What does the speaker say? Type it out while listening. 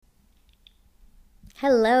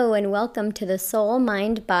Hello and welcome to the Soul,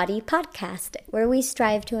 Mind, Body podcast, where we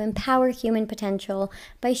strive to empower human potential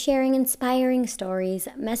by sharing inspiring stories,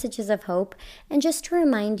 messages of hope, and just to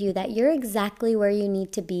remind you that you're exactly where you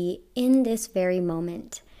need to be in this very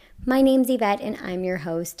moment. My name's Yvette and I'm your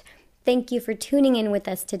host. Thank you for tuning in with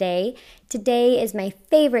us today. Today is my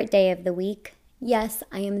favorite day of the week. Yes,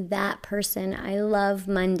 I am that person. I love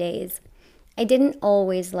Mondays. I didn't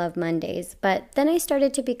always love Mondays, but then I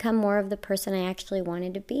started to become more of the person I actually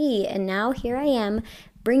wanted to be, and now here I am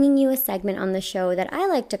bringing you a segment on the show that I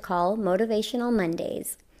like to call Motivational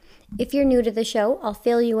Mondays. If you're new to the show, I'll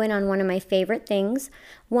fill you in on one of my favorite things.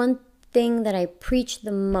 One thing that I preach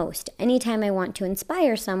the most anytime I want to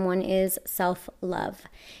inspire someone is self-love.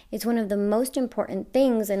 It's one of the most important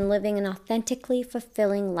things in living an authentically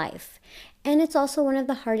fulfilling life. And it's also one of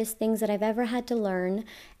the hardest things that I've ever had to learn,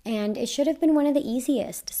 and it should have been one of the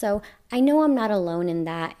easiest. So I know I'm not alone in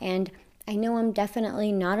that, and I know I'm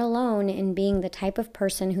definitely not alone in being the type of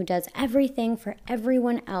person who does everything for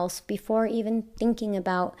everyone else before even thinking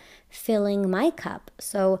about filling my cup.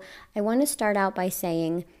 So I want to start out by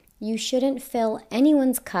saying you shouldn't fill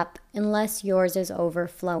anyone's cup unless yours is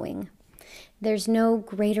overflowing. There's no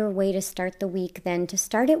greater way to start the week than to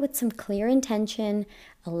start it with some clear intention,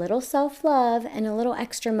 a little self-love, and a little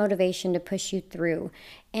extra motivation to push you through.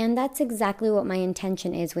 And that's exactly what my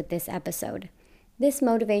intention is with this episode. This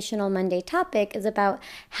Motivational Monday topic is about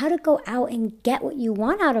how to go out and get what you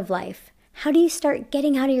want out of life. How do you start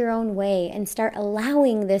getting out of your own way and start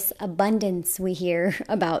allowing this abundance we hear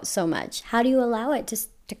about so much? How do you allow it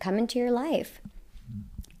to come into your life?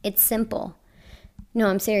 It's simple. No,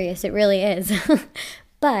 I'm serious. It really is.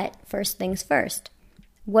 But first things first,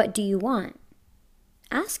 what do you want?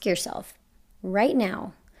 Ask yourself right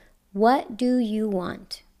now, what do you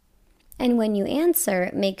want? And when you answer,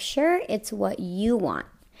 make sure it's what you want,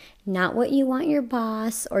 not what you want your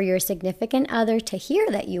boss or your significant other to hear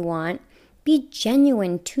that you want. Be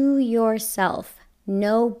genuine to yourself.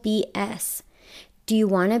 No BS. Do you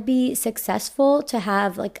want to be successful, to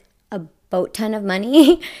have like a boat ton of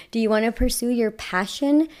money? Do you want to pursue your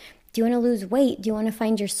passion? Do you want to lose weight? Do you want to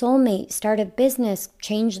find your soulmate, start a business,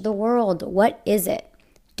 change the world? What is it?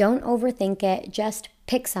 Don't overthink it. Just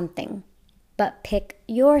pick something, but pick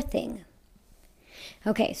your thing.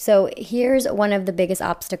 Okay, so here's one of the biggest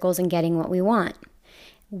obstacles in getting what we want.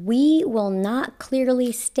 We will not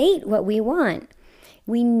clearly state what we want.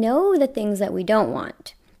 We know the things that we don't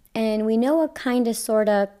want. And we know a kind of sort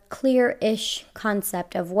of clear-ish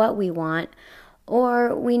concept of what we want,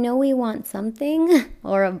 or we know we want something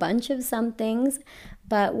or a bunch of somethings,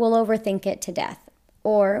 but we'll overthink it to death.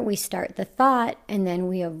 Or we start the thought and then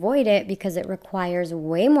we avoid it because it requires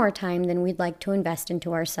way more time than we'd like to invest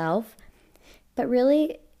into ourselves. But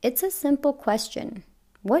really, it's a simple question.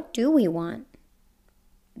 What do we want?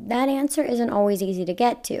 That answer isn't always easy to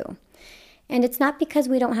get to. And it's not because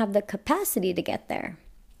we don't have the capacity to get there.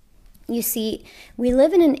 You see, we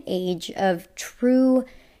live in an age of true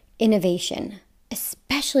innovation,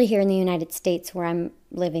 especially here in the United States where I'm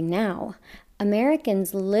living now.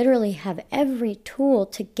 Americans literally have every tool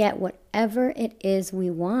to get whatever it is we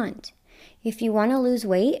want. If you want to lose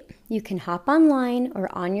weight, you can hop online or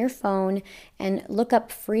on your phone and look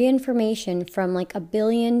up free information from like 1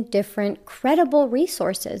 billion different credible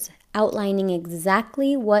resources outlining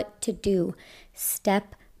exactly what to do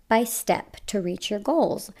step by step to reach your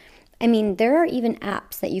goals. I mean, there are even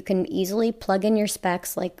apps that you can easily plug in your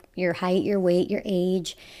specs, like your height, your weight, your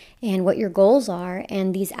age, and what your goals are.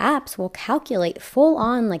 And these apps will calculate full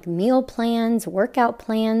on like meal plans, workout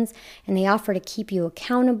plans, and they offer to keep you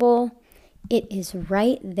accountable. It is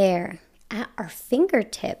right there at our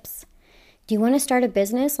fingertips. Do you want to start a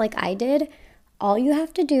business like I did? All you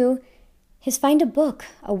have to do is find a book,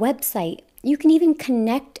 a website. You can even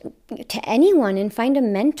connect to anyone and find a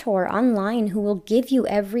mentor online who will give you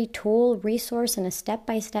every tool, resource, and a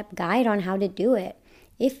step-by-step guide on how to do it.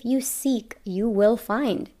 If you seek, you will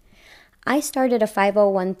find. I started a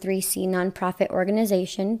 501(c)(3) nonprofit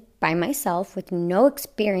organization by myself with no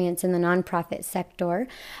experience in the nonprofit sector.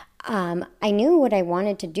 I knew what I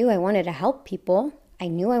wanted to do. I wanted to help people. I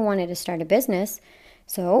knew I wanted to start a business.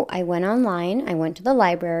 So I went online, I went to the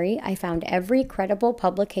library, I found every credible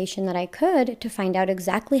publication that I could to find out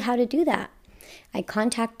exactly how to do that. I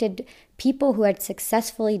contacted people who had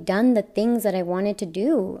successfully done the things that I wanted to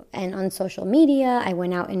do. And on social media, I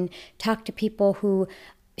went out and talked to people who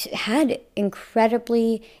had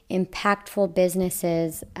incredibly impactful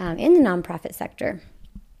businesses in the nonprofit sector.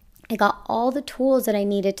 I got all the tools that I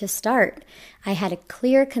needed to start. I had a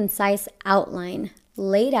clear, concise outline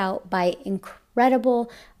laid out by incredible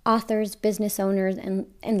authors, business owners,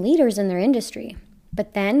 and leaders in their industry.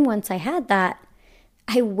 But then once I had that,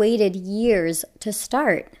 I waited years to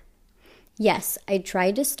start. Yes, I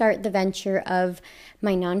tried to start the venture of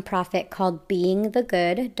my nonprofit called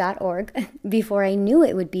beingthegood.org before I knew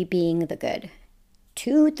it would be Being the Good.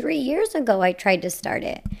 2-3 years ago, I tried to start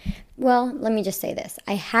it. Well, let me just say this.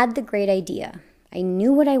 I had the great idea. I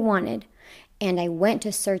knew what I wanted, and I went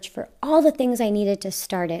to search for all the things I needed to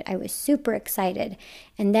start it. I was super excited.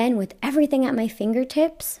 And then with everything at my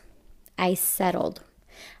fingertips, I settled.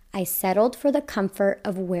 I settled for the comfort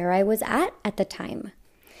of where I was at the time.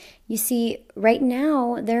 You see, right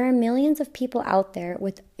now, there are millions of people out there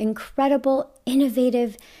with incredible,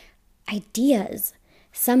 innovative ideas.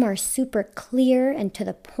 Some are super clear and to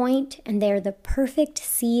the point, and they are the perfect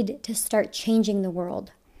seed to start changing the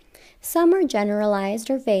world. Some are generalized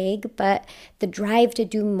or vague, but the drive to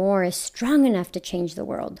do more is strong enough to change the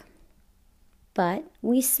world. But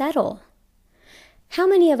we settle. How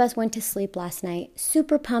many of us went to sleep last night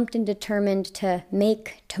super pumped and determined to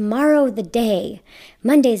make tomorrow the day?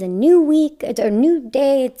 Monday's a new week, it's a new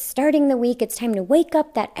day, it's starting the week, it's time to wake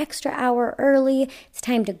up that extra hour early, it's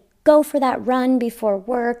time to go for that run before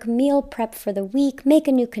work, meal prep for the week, make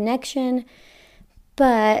a new connection.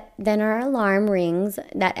 But then our alarm rings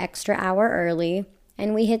that extra hour early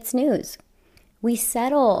and we hit snooze. We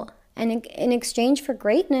settle, and in exchange for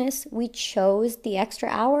greatness, we chose the extra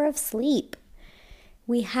hour of sleep.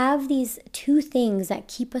 We have these two things that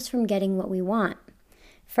keep us from getting what we want.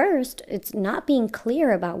 First, it's not being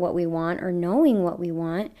clear about what we want or knowing what we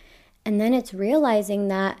want. And then it's realizing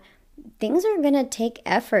that things are going to take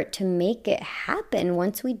effort to make it happen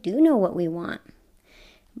once we do know what we want.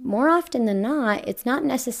 More often than not, it's not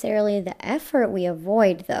necessarily the effort we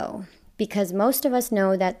avoid, though, because most of us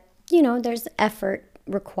know that, there's effort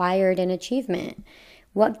required in achievement.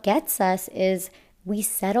 What gets us is we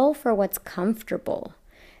settle for what's comfortable.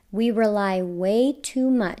 We rely way too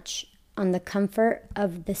much on the comfort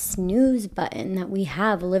of the snooze button that we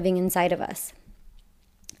have living inside of us.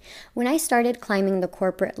 When I started climbing the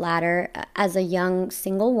corporate ladder as a young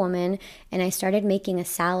single woman and I started making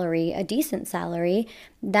a decent salary,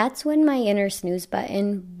 that's when my inner snooze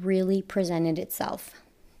button really presented itself.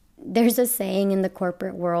 There's a saying in the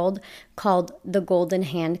corporate world called the golden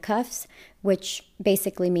handcuffs, which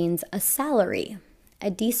basically means a salary,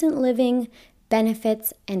 a decent living,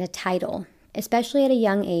 benefits, and a title, especially at a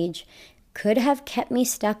young age, could have kept me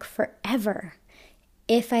stuck forever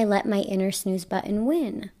if I let my inner snooze button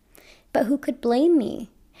win. But who could blame me?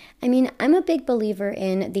 I mean, I'm a big believer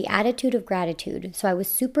in the attitude of gratitude, so I was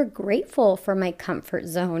super grateful for my comfort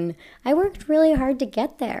zone. I worked really hard to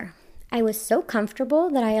get there. I was so comfortable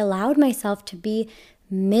that I allowed myself to be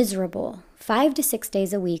miserable 5 to 6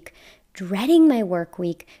 days a week, dreading my work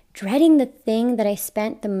week, dreading the thing that I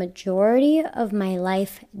spent the majority of my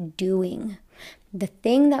life doing. The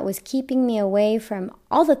thing that was keeping me away from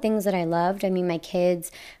all the things that I loved. I mean, my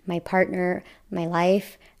kids, my partner, my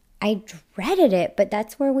life. I dreaded it, but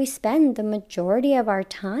that's where we spend the majority of our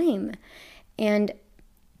time. And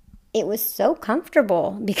it was so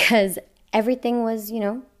comfortable because everything was,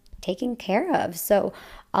 taken care of. So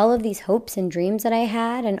all of these hopes and dreams that I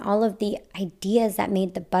had and all of the ideas that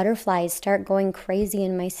made the butterflies start going crazy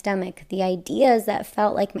in my stomach, the ideas that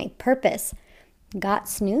felt like my purpose, got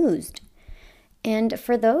snoozed. And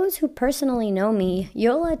for those who personally know me,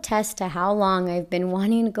 you'll attest to how long I've been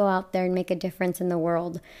wanting to go out there and make a difference in the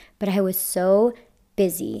world. But I was so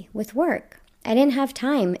busy with work. I didn't have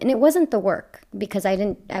time. And it wasn't the work because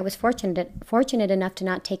I was fortunate enough to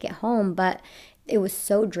not take it home, but it was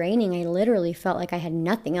so draining. I literally felt like I had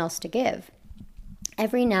nothing else to give.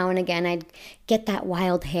 Every now and again, I'd get that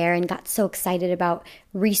wild hair and got so excited about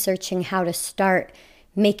researching how to start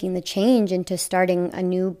making the change into starting a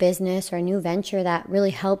new business or a new venture that really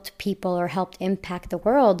helped people or helped impact the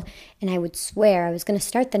world. And I would swear I was going to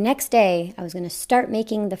start the next day. I was going to start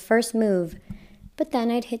making the first move. But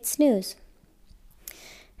then I'd hit snooze.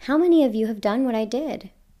 How many of you have done what I did?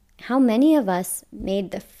 How many of us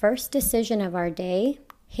made the first decision of our day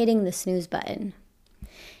hitting the snooze button?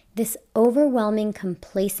 This overwhelming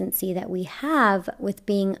complacency that we have with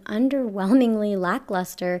being underwhelmingly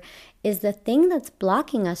lackluster is the thing that's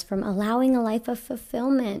blocking us from allowing a life of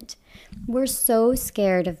fulfillment. We're so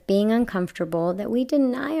scared of being uncomfortable that we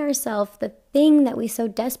deny ourselves the thing that we so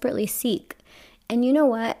desperately seek. And you know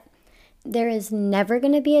what? There is never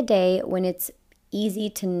going to be a day when it's easy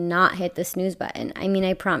to not hit the snooze button. I mean,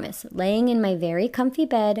 I promise, laying in my very comfy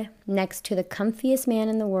bed next to the comfiest man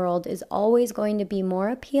in the world is always going to be more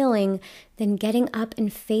appealing than getting up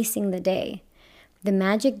and facing the day. The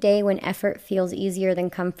magic day when effort feels easier than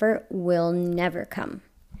comfort will never come.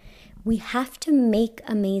 We have to make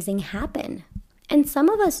amazing happen. And some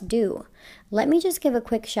of us do. Let me just give a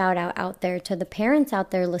quick shout out there to the parents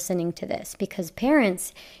out there listening to this, because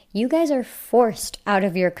parents, you guys are forced out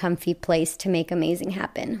of your comfy place to make amazing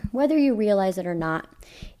happen, whether you realize it or not.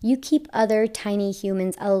 You keep other tiny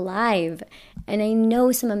humans alive. And I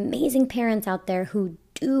know some amazing parents out there who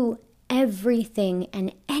do everything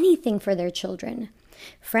and anything for their children.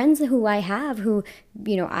 Friends who I have who,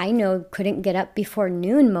 I know couldn't get up before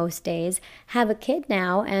noon most days, have a kid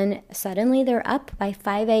now, and suddenly they're up by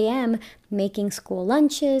 5 a.m. making school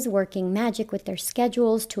lunches, working magic with their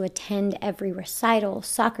schedules to attend every recital,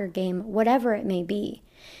 soccer game, whatever it may be.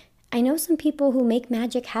 I know some people who make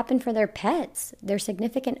magic happen for their pets, their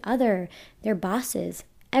significant other, their bosses,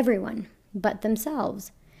 everyone but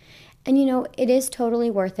themselves. And it is totally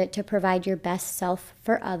worth it to provide your best self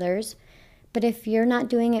for others. But if you're not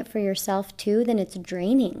doing it for yourself too, then it's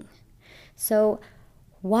draining. So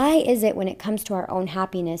why is it when it comes to our own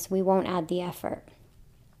happiness, we won't add the effort?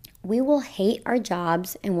 We will hate our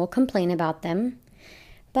jobs and we'll complain about them.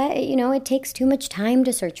 But, it takes too much time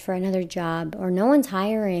to search for another job, or no one's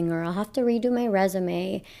hiring, or I'll have to redo my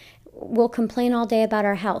resume. We'll complain all day about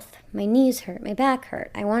our health. My knees hurt, my back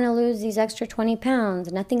hurt. I want to lose these extra 20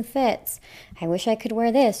 pounds. Nothing fits. I wish I could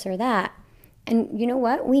wear this or that. And you know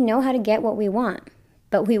what? We know how to get what we want,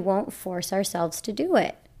 but we won't force ourselves to do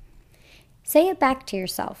it. Say it back to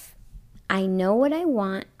yourself. I know what I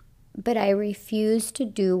want, but I refuse to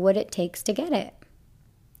do what it takes to get it.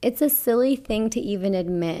 It's a silly thing to even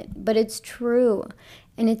admit, but it's true.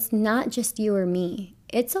 And it's not just you or me.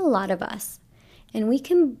 It's a lot of us. And we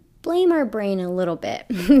can blame our brain a little bit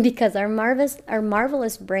because our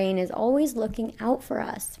marvelous brain is always looking out for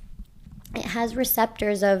us. It has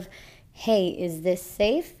receptors of, hey, is this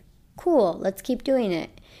safe? Cool, let's keep doing it.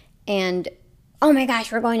 And, oh my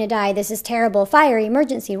gosh, we're going to die. This is terrible. Fire,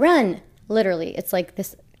 emergency, run. Literally, it's like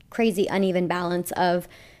this crazy uneven balance of,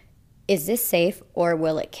 is this safe or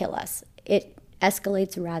will it kill us? It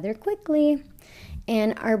escalates rather quickly.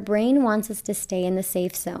 And our brain wants us to stay in the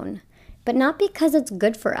safe zone. But not because it's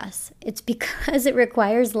good for us. It's because it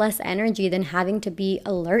requires less energy than having to be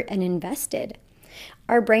alert and invested.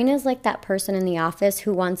 Our brain is like that person in the office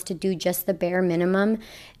who wants to do just the bare minimum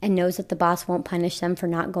and knows that the boss won't punish them for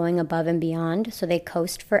not going above and beyond, so they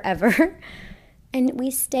coast forever. And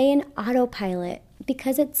we stay in autopilot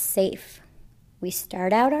because it's safe. We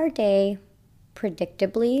start out our day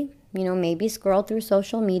predictably, maybe scroll through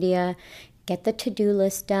social media, get the to-do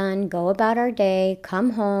list done, go about our day,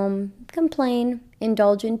 come home, complain,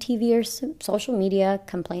 indulge in TV or social media,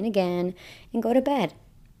 complain again, and go to bed.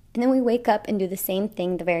 And then we wake up and do the same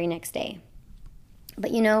thing the very next day.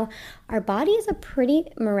 But our body is a pretty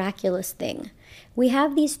miraculous thing. We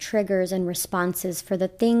have these triggers and responses for the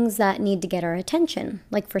things that need to get our attention,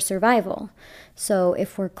 like for survival. So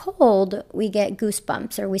if we're cold, we get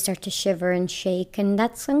goosebumps or we start to shiver and shake, and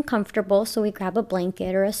that's uncomfortable, so we grab a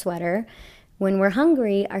blanket or a sweater. When we're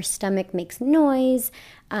hungry, our stomach makes noise,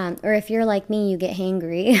 or if you're like me, you get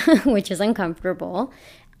hangry, which is uncomfortable.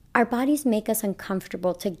 Our bodies make us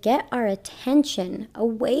uncomfortable to get our attention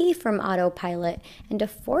away from autopilot and to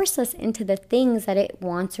force us into the things that it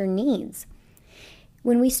wants or needs.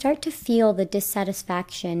 When we start to feel the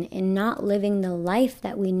dissatisfaction in not living the life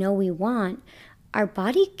that we know we want, our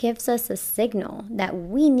body gives us a signal that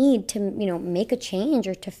we need to, make a change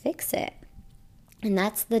or to fix it. And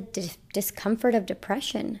that's the discomfort of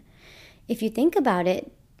depression. If you think about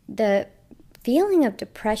it, the feeling of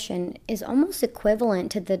depression is almost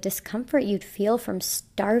equivalent to the discomfort you'd feel from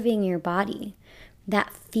starving your body.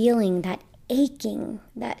 That feeling, that aching,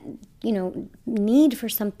 that, need for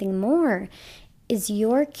something more is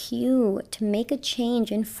your cue to make a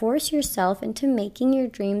change and force yourself into making your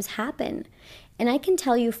dreams happen. And I can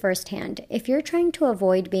tell you firsthand, if you're trying to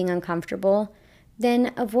avoid being uncomfortable,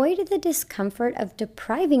 then avoid the discomfort of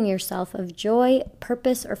depriving yourself of joy,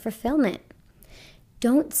 purpose, or fulfillment.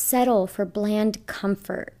 Don't settle for bland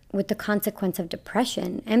comfort with the consequence of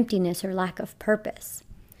depression, emptiness, or lack of purpose.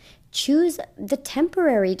 Choose the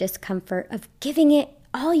temporary discomfort of giving it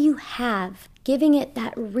all you have, giving it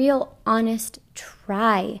that real, honest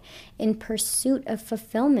try in pursuit of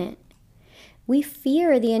fulfillment. We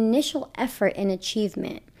fear the initial effort and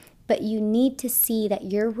achievement, but you need to see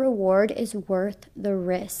that your reward is worth the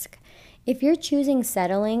risk. If you're choosing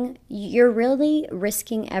settling, you're really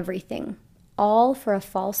risking everything, all for a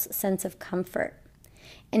false sense of comfort.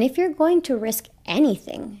 And if you're going to risk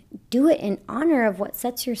anything, do it in honor of what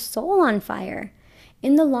sets your soul on fire.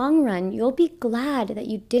 In the long run, you'll be glad that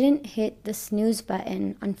you didn't hit the snooze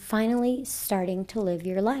button on finally starting to live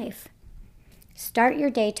your life. Start your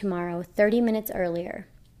day tomorrow 30 minutes earlier.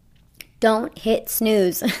 Don't hit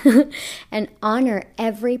snooze and honor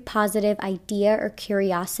every positive idea or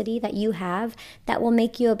curiosity that you have that will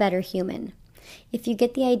make you a better human. If you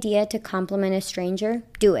get the idea to compliment a stranger,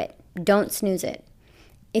 do it. Don't snooze it.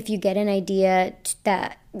 If you get an idea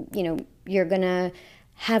that, you're going to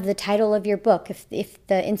have the title of your book, if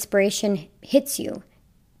the inspiration hits you,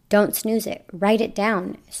 don't snooze it. Write it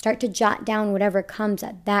down. Start to jot down whatever comes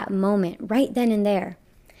at that moment, right then and there.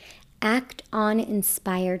 Act on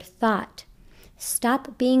inspired thought.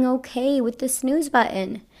 Stop being okay with the snooze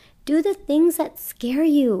button. Do the things that scare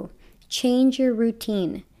you. Change your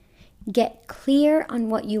routine. Get clear on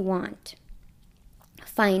what you want.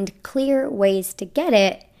 Find clear ways to get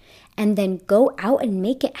it, and then go out and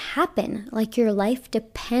make it happen like your life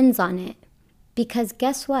depends on it. Because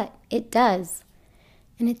guess what? It does.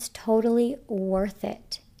 And it's totally worth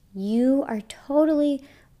it. You are totally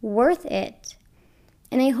worth it.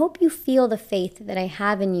 And I hope you feel the faith that I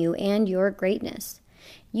have in you and your greatness.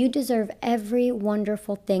 You deserve every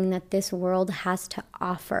wonderful thing that this world has to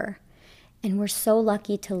offer. And we're so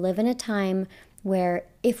lucky to live in a time where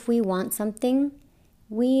if we want something,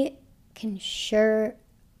 we can sure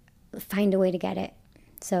find a way to get it.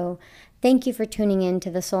 So thank you for tuning in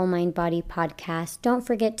to the Soul, Mind, Body podcast. Don't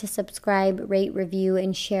forget to subscribe, rate, review,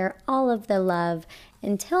 and share all of the love.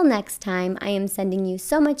 Until next time, I am sending you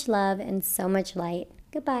so much love and so much light.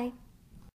 Goodbye.